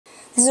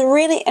This is a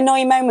really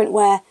annoying moment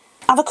where,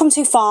 have I come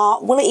too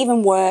far? Will it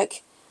even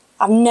work?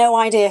 I have no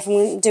idea if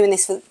I'm doing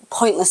this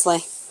pointlessly.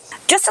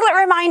 Just a little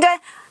reminder,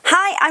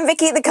 hi, I'm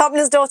Vicky, the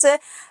Carpenter's daughter,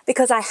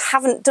 because I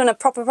haven't done a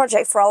proper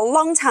project for a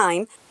long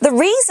time. The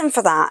reason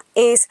for that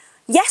is,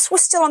 yes, we're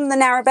still on the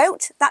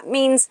narrowboat. That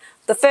means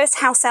the first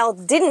house sale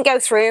didn't go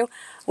through.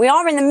 We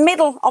are in the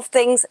middle of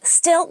things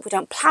still. We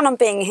don't plan on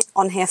being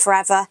on here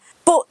forever.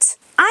 But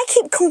I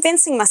keep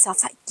convincing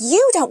myself that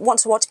you don't want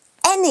to watch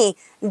any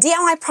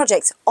DIY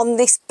projects on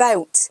this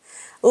boat.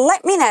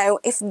 Let me know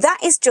if that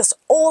is just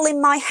all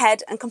in my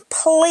head and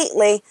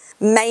completely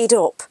made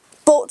up.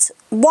 But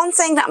one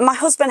thing that my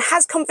husband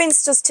has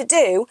convinced us to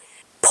do,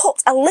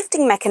 put a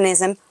lifting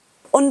mechanism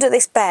under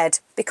this bed,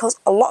 because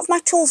a lot of my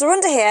tools are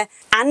under here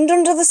and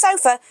under the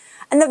sofa,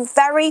 and they're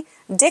very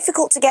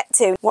difficult to get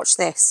to. Watch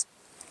this.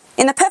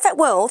 In a perfect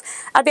world,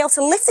 I'd be able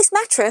to lift this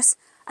mattress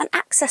and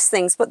access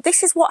things, but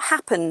this is what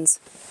happens.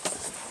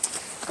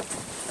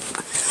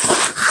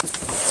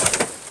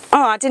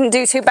 Oh, I didn't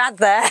do too bad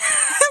there,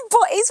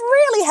 but it's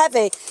really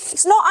heavy.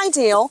 It's not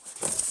ideal.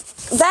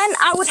 Then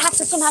I would have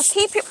to somehow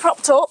keep it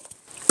propped up,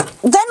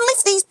 then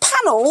lift these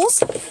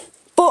panels,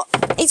 but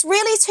it's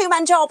really a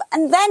two-man job,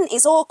 and then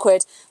it's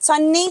awkward. So I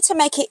need to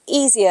make it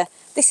easier.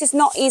 This is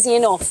not easy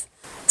enough.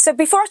 So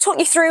before I talk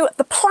you through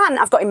the plan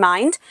I've got in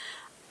mind,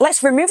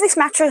 let's remove this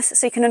mattress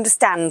so you can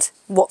understand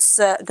what's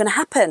going to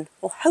happen,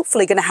 or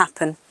hopefully going to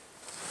happen,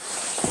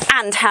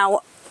 and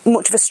how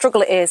much of a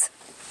struggle it is.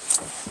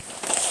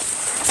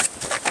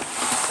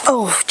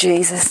 Oh,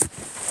 Jesus.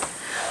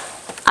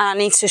 I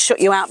need to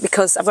shut you out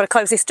because I've got to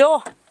close this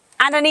door.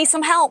 And I need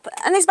some help.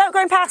 And there's a boat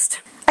going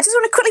past. I just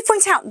want to quickly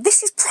point out,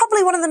 this is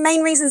probably one of the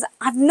main reasons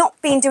I've not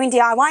been doing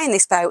DIY in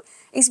this boat,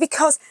 is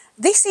because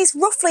this is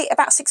roughly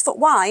about 6 foot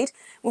wide.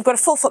 We've got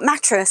a 4-foot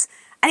mattress,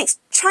 and it's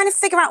trying to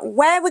figure out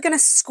where we're going to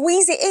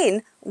squeeze it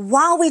in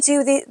while we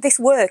do this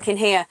work in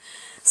here.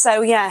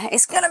 So yeah,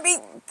 it's going to be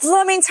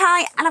blooming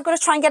tight, and I've got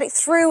to try and get it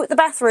through the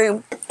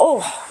bathroom.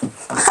 Oh,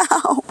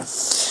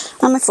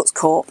 and my foot's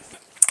caught.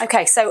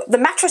 Okay, so the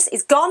mattress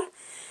is gone.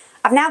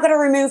 I've now got to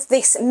remove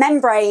this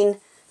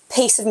membrane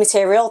piece of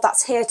material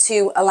that's here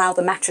to allow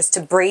the mattress to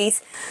breathe.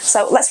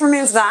 So let's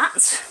remove that.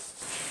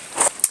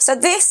 So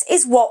this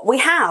is what we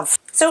have.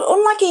 So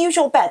unlike a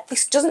usual bed,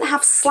 this doesn't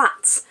have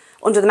slats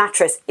under the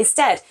mattress.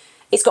 Instead,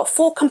 it's got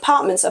 4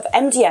 compartments of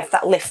MDF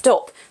that lift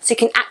up, so you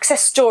can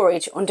access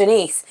storage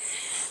underneath.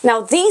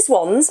 Now these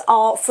ones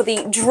are for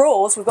the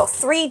drawers. We've got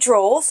 3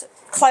 drawers,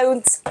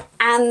 clothes,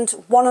 and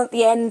one at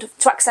the end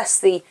to access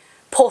the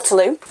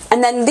portaloo.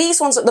 And then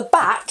these ones at the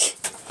back,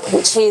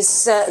 which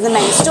is the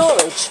main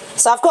storage.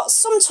 So I've got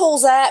some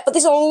tools there, but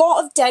there's a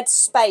lot of dead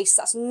space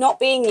that's not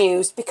being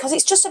used because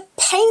it's just a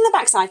pain in the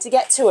backside to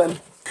get to them.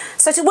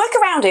 So to work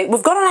around it,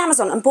 we've gone on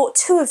Amazon and bought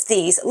 2 of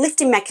these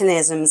lifting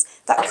mechanisms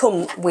that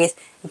come with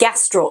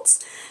gas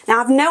struts.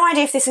 Now I've no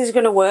idea if this is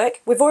going to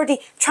work. We've already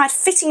tried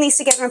fitting these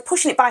together and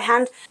pushing it by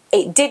hand.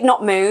 It did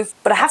not move,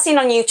 but I have seen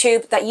on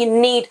YouTube that you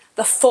need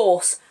the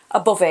force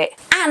above it.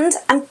 And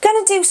I'm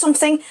going to do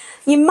something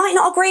you might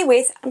not agree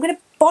with. I'm going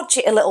to bodge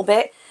it a little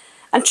bit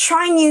and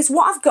try and use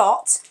what I've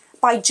got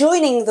by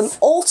joining them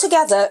all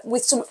together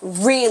with some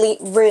really,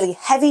 really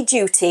heavy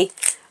duty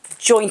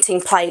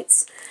jointing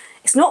plates.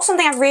 It's not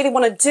something I really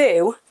want to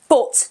do,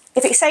 but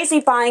if it saves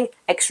me buying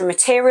extra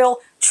material,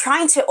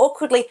 trying to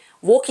awkwardly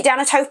walk it down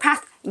a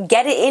towpath,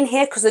 get it in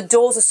here because the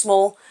doors are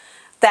small,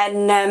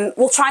 then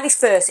we'll try this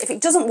first. If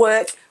it doesn't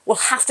work, we'll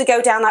have to go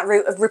down that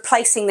route of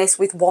replacing this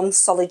with one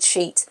solid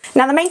sheet.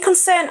 Now the main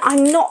concern,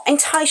 I'm not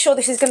entirely sure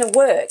this is going to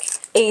work,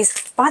 is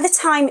by the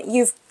time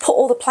you've put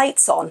all the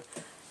plates on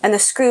and the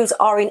screws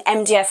are in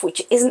MDF,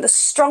 which isn't the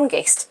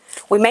strongest,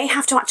 we may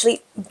have to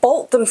actually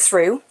bolt them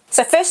through.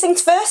 So first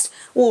things first,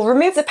 we'll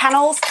remove the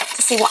panels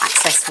to see what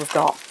access we've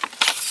got.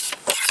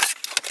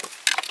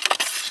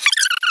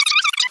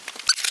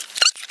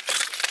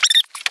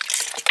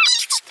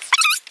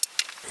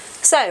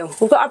 So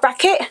we've got our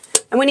bracket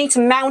and we need to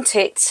mount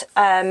it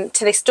to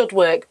this stud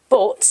work,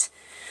 but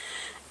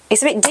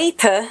it's a bit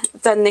deeper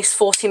than this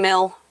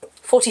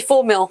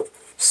 44mm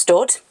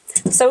stud.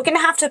 So we're going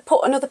to have to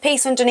put another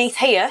piece underneath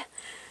here,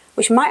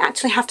 which might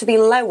actually have to be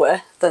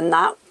lower than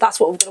that. That's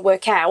what we're going to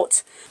work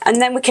out. And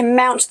then we can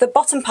mount the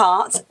bottom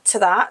part to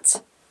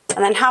that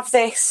and then have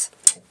this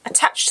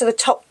attached to the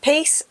top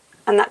piece,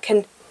 and that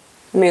can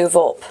move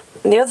up.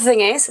 And the other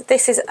thing is,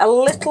 this is a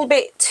little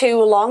bit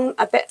too long,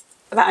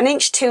 about an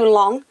inch too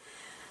long.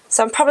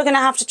 So I'm probably going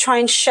to have to try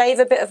and shave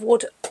a bit of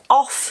wood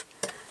off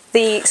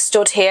the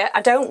stud here.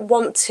 I don't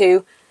want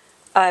to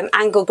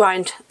angle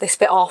grind this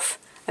bit off.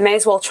 I may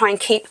as well try and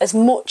keep as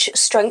much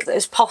strength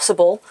as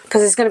possible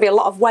because there's going to be a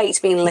lot of weight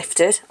being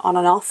lifted on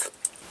and off.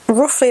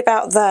 Roughly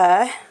about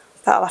there,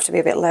 that'll have to be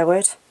a bit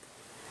lowered.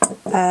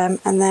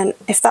 And then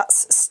if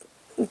that's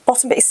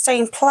bottom bit is stay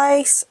in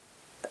place,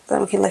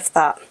 then we can lift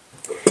that.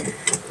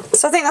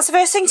 So I think that's the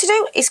first thing to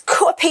do, is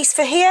cut a piece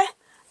for here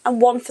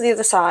and one for the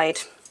other side.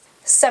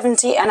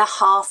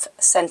 70.5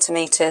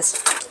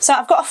 centimetres. So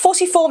I've got a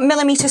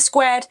 44mm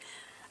squared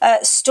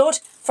stud.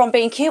 from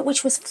B&Q,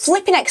 which was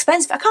flipping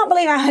expensive. I can't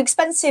believe how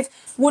expensive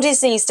wood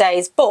is these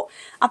days, but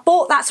I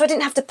bought that so I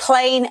didn't have to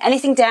plane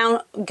anything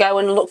down, go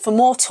and look for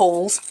more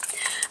tools,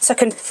 so I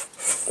can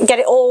get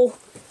it all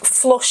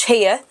flush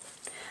here.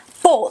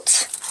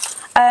 But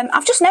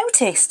I've just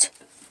noticed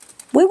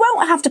we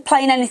won't have to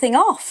plane anything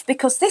off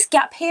because this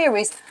gap here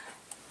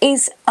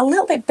is a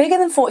little bit bigger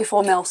than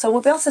 44mm, so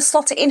we'll be able to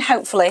slot it in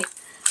hopefully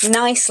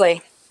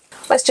nicely.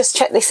 Let's just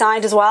check this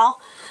side as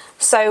well.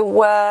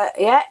 So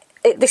yeah,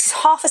 this is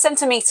 0.5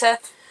 centimetre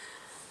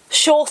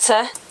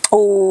shorter.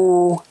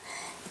 Oh,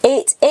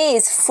 it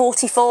is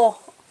 44.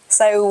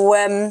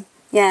 So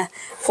yeah,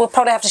 we'll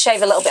probably have to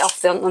shave a little bit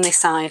off on this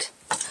side.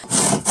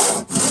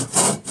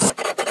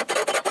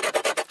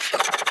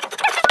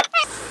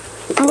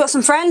 I've got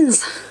some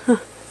friends.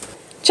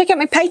 Check out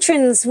my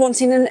patrons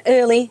wanting an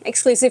early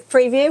exclusive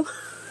preview.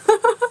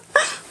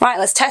 Right,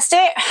 let's test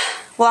it.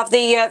 We'll have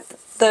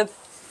the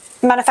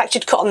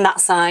manufactured cut on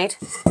that side.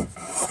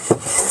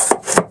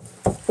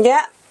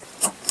 Yeah.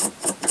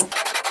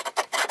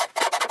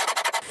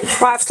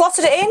 Right, I've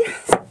slotted it in.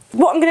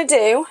 What I'm going to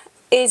do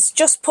is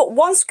just put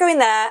one screw in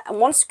there and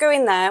one screw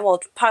in there. We'll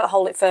pilot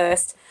hole it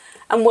first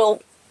and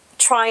we'll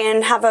try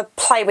and have a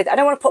play with it. I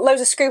don't want to put loads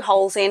of screw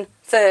holes in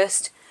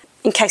first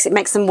in case it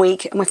makes them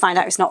weak and we find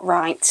out it's not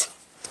right.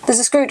 There's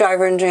a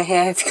screwdriver under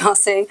here if you can't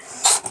see.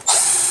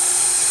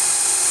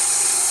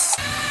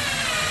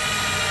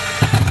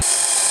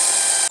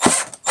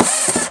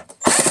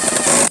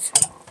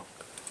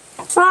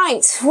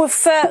 Right,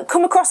 we've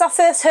come across our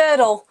first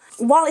hurdle.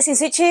 While it's in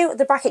situ,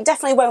 the bracket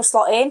definitely won't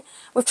slot in.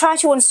 We've tried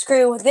to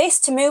unscrew this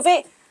to move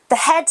it. The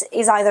head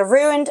is either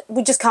ruined,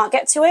 we just can't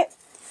get to it.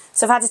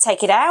 So I've had to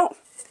take it out.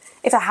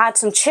 If I had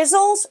some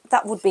chisels,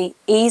 that would be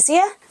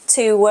easier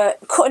to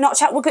cut a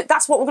notch out.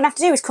 That's what we're going to have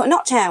to do, is cut a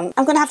notch out.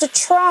 I'm going to have to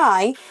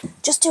try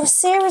just do a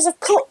series of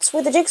cuts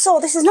with the jigsaw.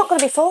 This is not going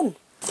to be fun.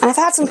 And if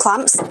I had some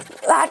clamps,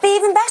 that'd be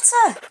even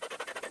better.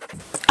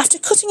 After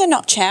cutting a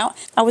notch out,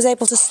 I was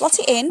able to slot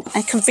it in,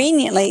 and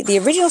conveniently the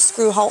original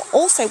screw hole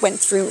also went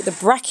through the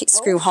bracket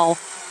screw hole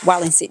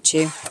while in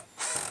situ.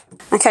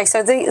 Okay,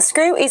 so the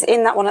screw is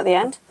in that one at the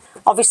end.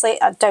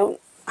 Obviously I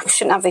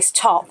shouldn't have this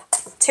top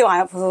too high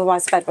up,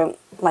 otherwise the bed won't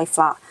lay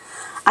flat.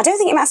 I don't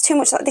think it matters too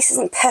much that this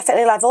isn't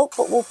perfectly level,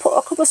 but we'll put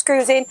a couple of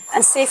screws in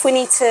and see if we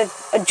need to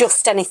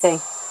adjust anything.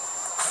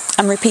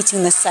 I'm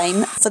repeating the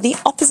same for the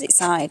opposite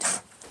side.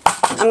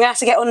 I'm going to have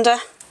to get under,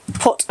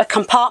 put a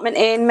compartment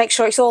in, make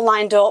sure it's all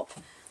lined up,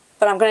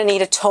 but I'm going to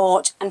need a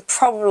torch and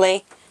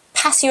probably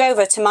pass you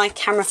over to my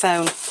camera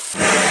phone.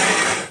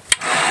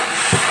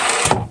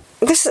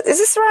 Is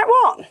this the right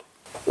one?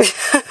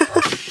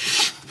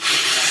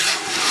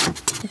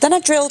 Then I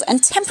drilled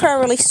and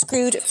temporarily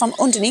screwed from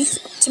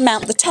underneath to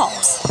mount the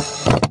tops.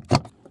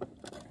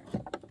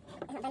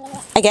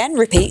 Again,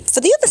 repeat for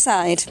the other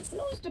side.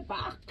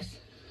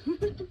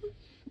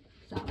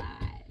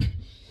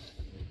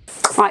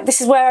 Right, this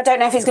is where I don't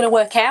know if it's going to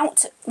work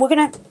out. We're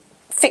going to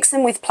fix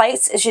them with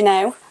plates, as you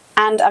know,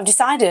 and I've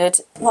decided,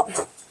 well,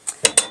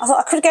 I thought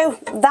I could go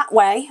that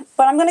way,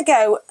 but I'm going to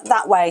go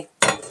that way.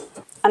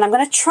 And I'm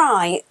going to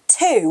try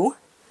two,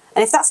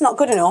 and if that's not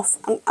good enough,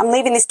 I'm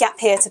leaving this gap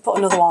here to put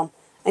another one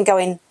and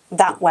going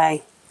that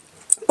way.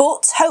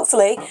 But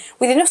hopefully,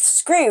 with enough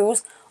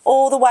screws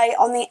all the way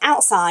on the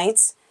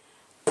outsides,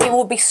 it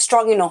will be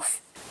strong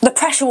enough. The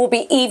pressure will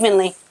be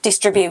evenly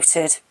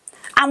distributed.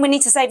 And we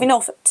need to save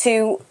enough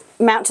to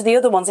mount to the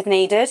other ones if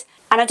needed.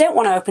 And I don't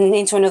want to open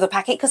into another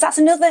packet because that's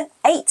another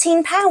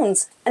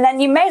 £18. And then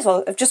you may as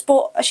well have just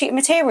bought a sheet of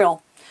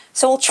material.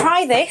 So we'll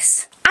try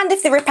this. And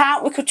if they rip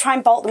out, we could try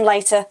and bolt them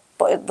later.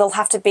 But they'll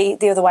have to be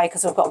the other way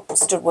because we've got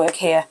stud work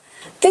here.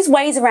 There's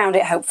ways around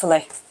it,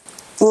 hopefully.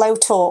 Low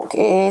torque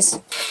is...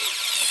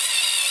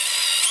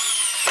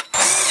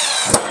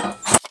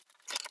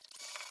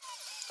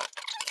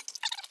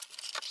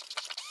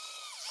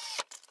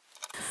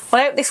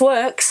 Well, I hope this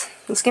works.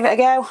 Let's give it a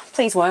go.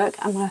 Please work.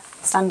 I'm going to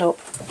stand up.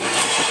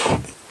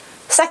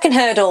 Second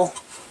hurdle.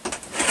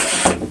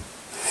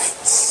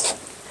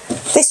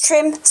 This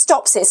trim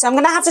stops it, so I'm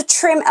going to have to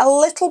trim a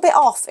little bit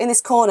off in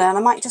this corner, and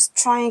I might just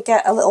try and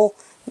get a little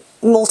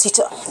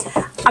multi-tool.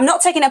 I'm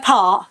not taking it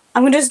apart.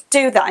 I'm going to just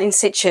do that in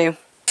situ.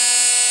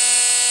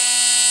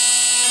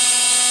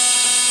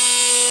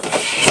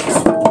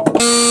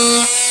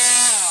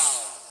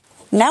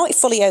 Now it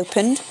fully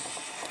opened,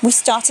 we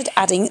started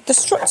adding the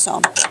struts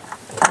on.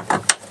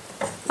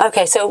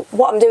 Okay, so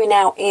what I'm doing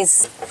now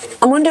is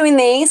I'm undoing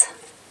these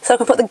so I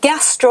can put the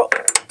gas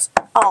strut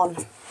on.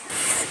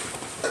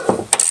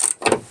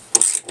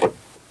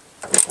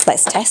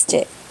 Let's test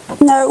it.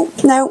 No.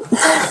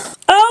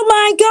 Oh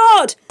my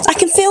God! I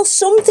can feel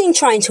something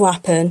trying to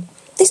happen.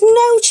 There's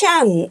no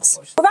chance.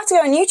 We're about to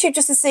go on YouTube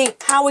just to see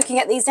how we can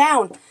get these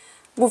down.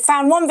 We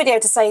found one video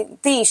to say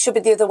these should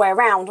be the other way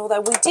around, although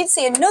we did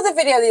see another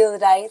video the other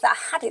day that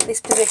had it this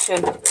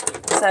position.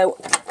 So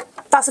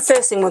that's the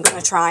first thing we're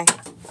going to try.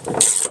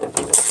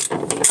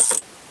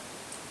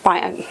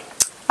 Right,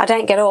 I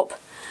don't get up.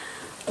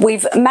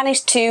 We've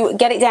managed to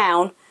get it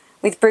down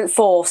with brute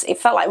force. It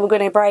felt like we were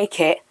going to break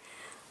it.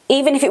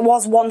 even if it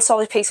was one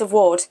solid piece of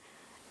wood,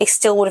 it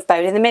still would have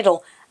bowed in the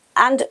middle.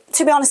 And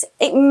to be honest,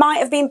 it might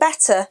have been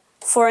better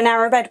for a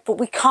narrow bed, but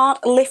we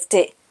can't lift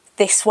it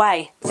this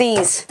way.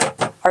 These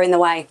are in the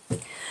way.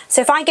 So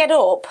if I get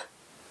up,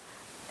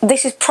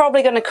 this is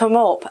probably going to come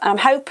up, and I'm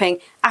hoping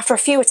after a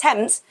few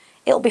attempts,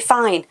 it'll be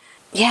fine.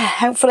 Yeah,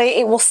 hopefully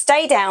it will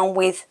stay down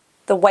with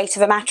the weight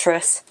of a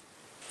mattress.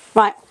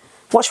 Right,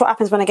 watch what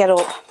happens when I get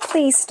up.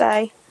 Please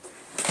stay.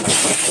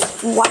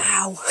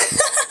 Wow.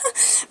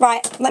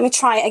 Right, let me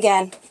try it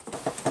again.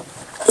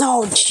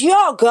 Oh,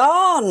 jog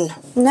on.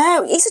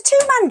 No, it's a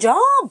two-man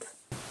job.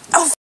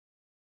 Oh,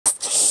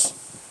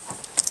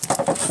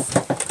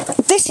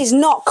 this is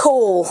not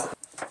cool.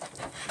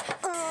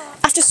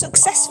 After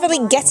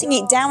successfully getting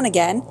it down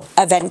again,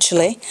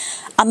 eventually,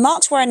 I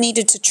marked where I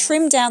needed to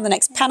trim down the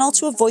next panel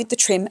to avoid the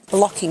trim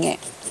blocking it.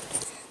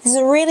 This is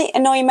a really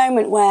annoying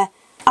moment where,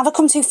 have I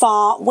come too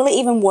far? Will it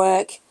even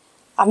work?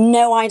 I have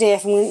no idea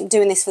if I'm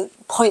doing this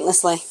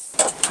pointlessly.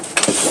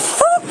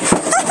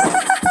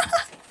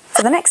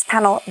 For the next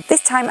panel,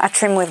 this time I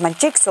trim with my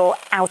jigsaw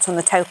out on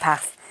the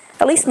towpath.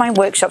 At least my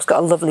workshop's got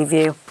a lovely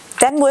view.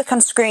 Then work on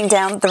screwing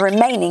down the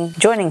remaining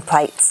joining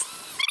plates.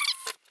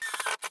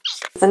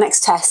 The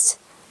next test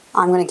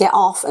I'm going to get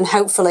off, and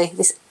hopefully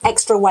this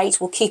extra weight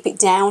will keep it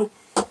down.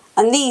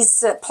 And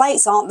these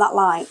plates aren't that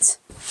light.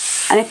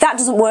 And if that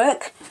doesn't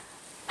work,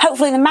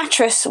 hopefully the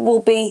mattress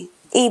will be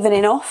even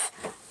enough,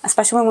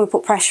 especially when we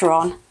put pressure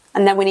on.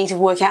 And then we need to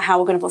work out how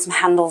we're going to put some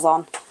handles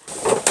on.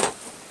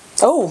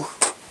 Oh,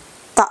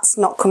 that's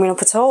not coming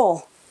up at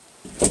all.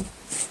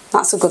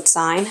 That's a good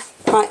sign.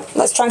 Right,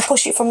 let's try and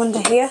push it from under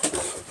here.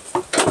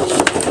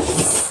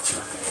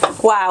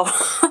 Wow.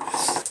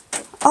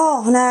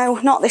 Oh no,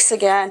 not this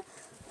again.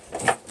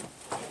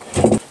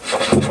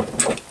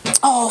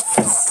 Oh,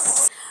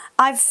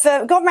 I've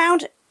gone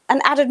round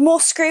and added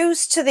more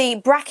screws to the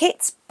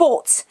brackets,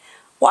 but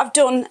what I've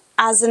done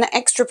as an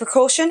extra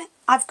precaution,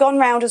 I've gone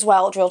round as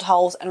well, drilled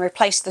holes and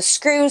replaced the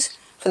screws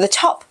for the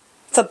top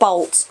for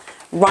bolts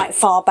right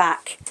far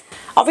back.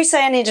 Obviously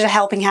I needed a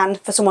helping hand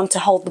for someone to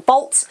hold the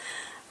bolts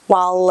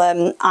while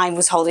I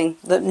was holding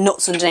the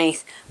nuts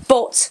underneath.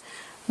 But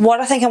what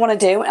I think I want to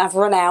do, and I've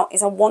run out,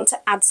 is I want to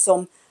add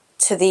some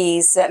to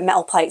these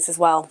metal plates as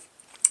well,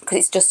 because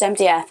it's just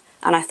MDF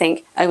and I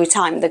think over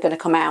time they're going to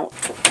come out.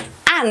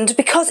 And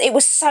because it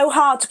was so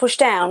hard to push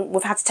down,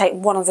 we've had to take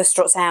one of the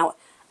struts out,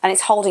 and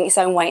it's holding its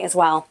own weight as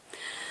well.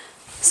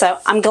 So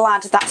I'm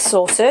glad that's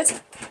sorted.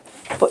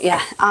 But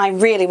yeah, I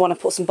really want to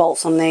put some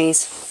bolts on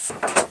these.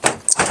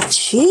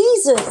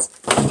 Jesus!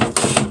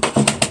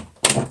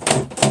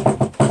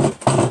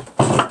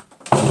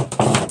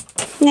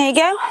 There you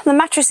go, the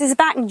mattress is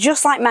back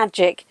just like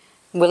magic.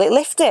 Will it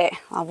lift it?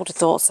 I would have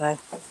thought so.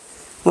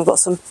 We've got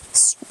some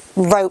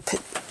rope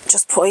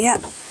just put here.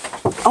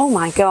 Oh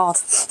my god.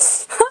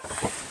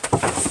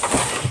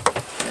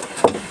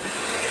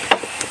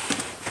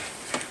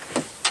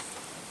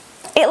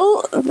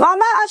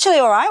 I'm actually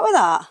alright with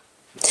that.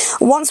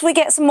 Once we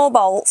get some more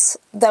bolts,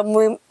 then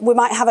we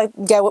might have a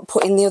go at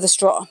putting the other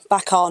strut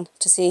back on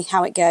to see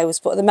how it goes.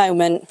 But at the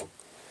moment,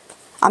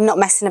 I'm not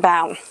messing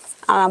about.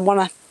 I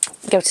want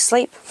to go to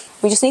sleep.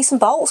 We just need some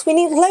bolts. We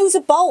need loads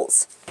of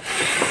bolts.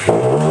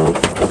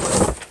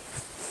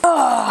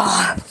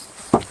 Oh.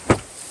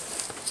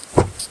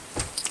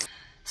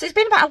 So it's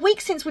been about a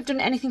week since we've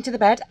done anything to the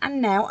bed,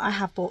 and now I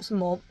have bought some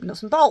more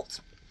nuts and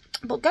bolts.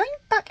 But going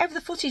back over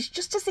the footage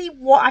just to see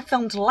what I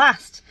filmed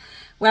last,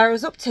 where I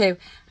was up to,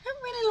 I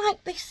don't really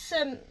like this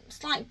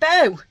slight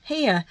bow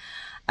here.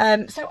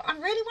 So I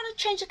really want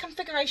to change the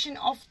configuration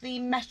of the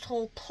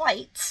metal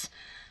plates,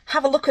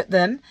 have a look at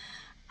them,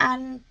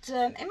 and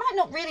it might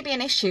not really be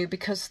an issue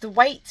because the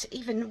weight,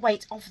 even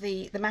weight of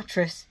the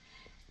mattress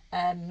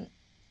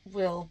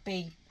will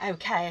be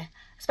okay.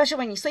 Especially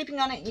when you're sleeping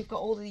on it, you've got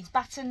all of these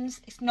battens,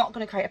 it's not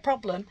going to create a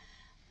problem.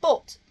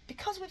 But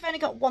because we've only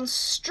got one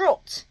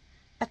strut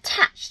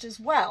attached as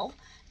well,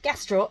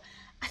 gas strut,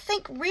 I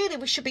think really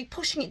we should be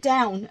pushing it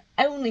down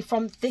only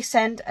from this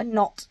end and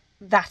not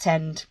that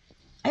end.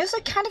 I also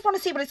kind of want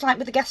to see what it's like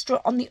with the gas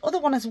strut on the other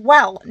one as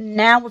well.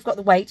 Now we've got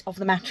the weight of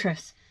the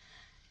mattress.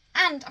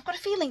 And I've got a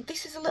feeling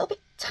this is a little bit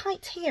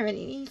tight here and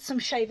it needs some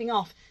shaving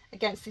off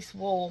against this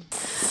wall.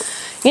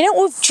 You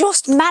know, we've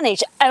just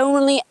managed,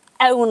 only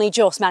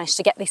just managed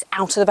to get this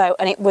out of the boat,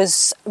 and it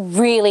was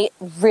really,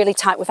 really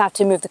tight. We've had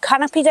to move the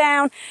canopy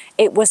down.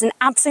 It was an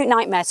absolute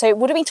nightmare. So it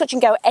would have been touch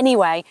and go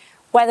anyway,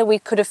 whether we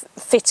could have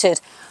fitted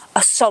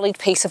a solid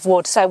piece of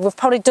wood. So we've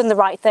probably done the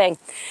right thing.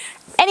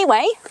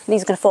 Anyway,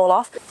 these are going to fall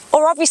off.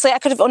 Or obviously I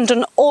could have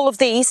undone all of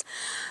these,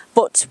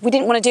 but we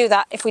didn't want to do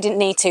that if we didn't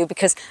need to,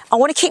 because I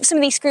want to keep some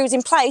of these screws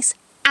in place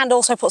and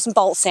also put some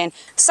bolts in.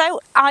 So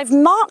I've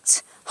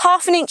marked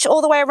 1/2 inch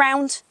all the way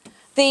around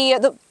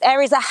the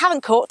areas that I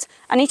haven't cut.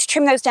 I need to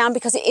trim those down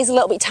because it is a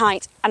little bit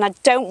tight and I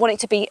don't want it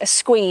to be a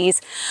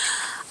squeeze.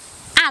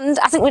 And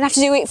I think we're going to have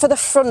to do it for the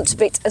front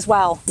bit as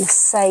well, for goodness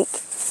sake.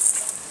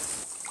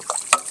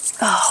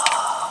 Oh.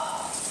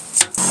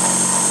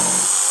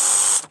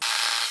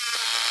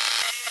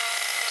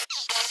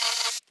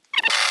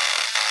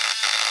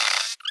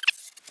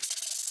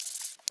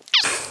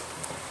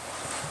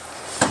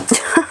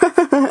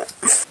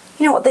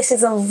 this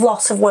is a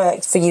lot of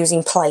work for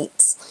using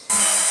plates.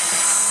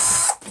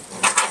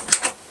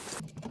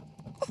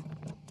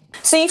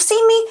 So you've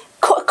seen me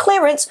cut a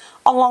clearance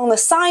along the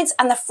sides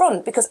and the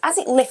front, because as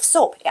it lifts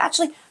up, it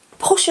actually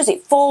pushes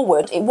it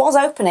forward. It was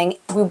opening,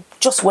 we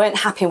just weren't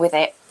happy with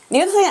it.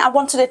 The other thing I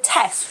wanted to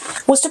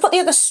test was to put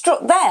the other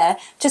strut there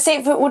to see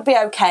if it would be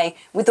okay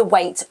with the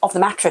weight of the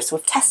mattress.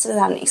 We've tested it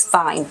and it's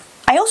fine.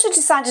 I also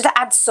decided to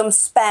add some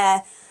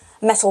spare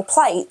metal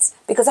plates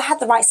because I had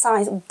the right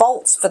size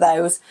bolts for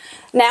those.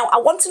 Now I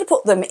wanted to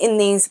put them in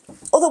these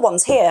other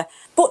ones here,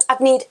 but I'd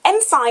need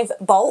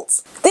M5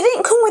 bolts. They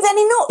didn't come with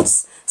any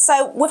nuts,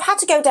 so we've had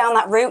to go down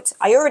that route.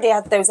 I already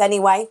had those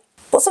anyway.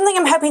 But something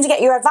I'm hoping to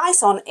get your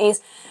advice on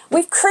is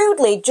we've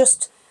crudely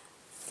just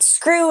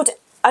screwed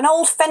an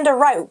old fender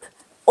rope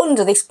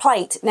under this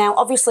plate. Now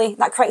obviously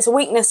that creates a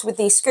weakness with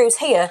these screws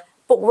here,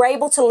 but we're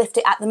able to lift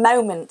it at the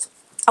moment.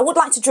 I would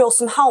like to drill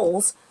some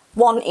holes,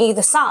 one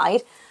either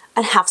side,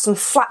 and have some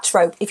flat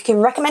rope. If you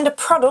can recommend a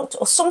product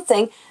or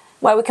something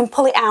where we can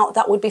pull it out,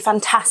 that would be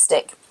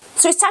fantastic.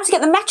 So it's time to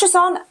get the mattress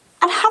on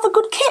and have a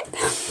good kip.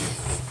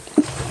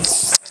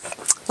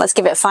 Let's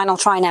give it a final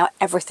try now.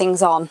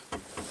 Everything's on.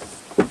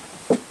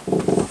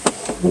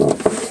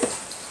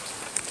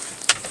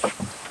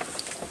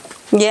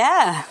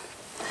 Yeah.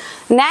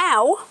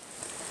 Now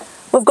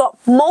we've got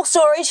more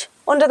storage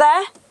under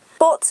there,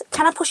 but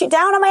can I push it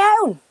down on my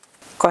own?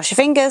 Cross your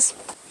fingers.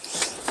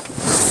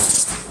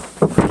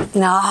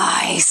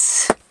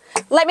 Nice.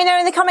 Let me know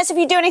in the comments if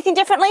you do anything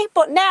differently,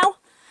 but now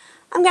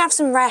I'm gonna have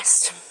some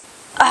rest.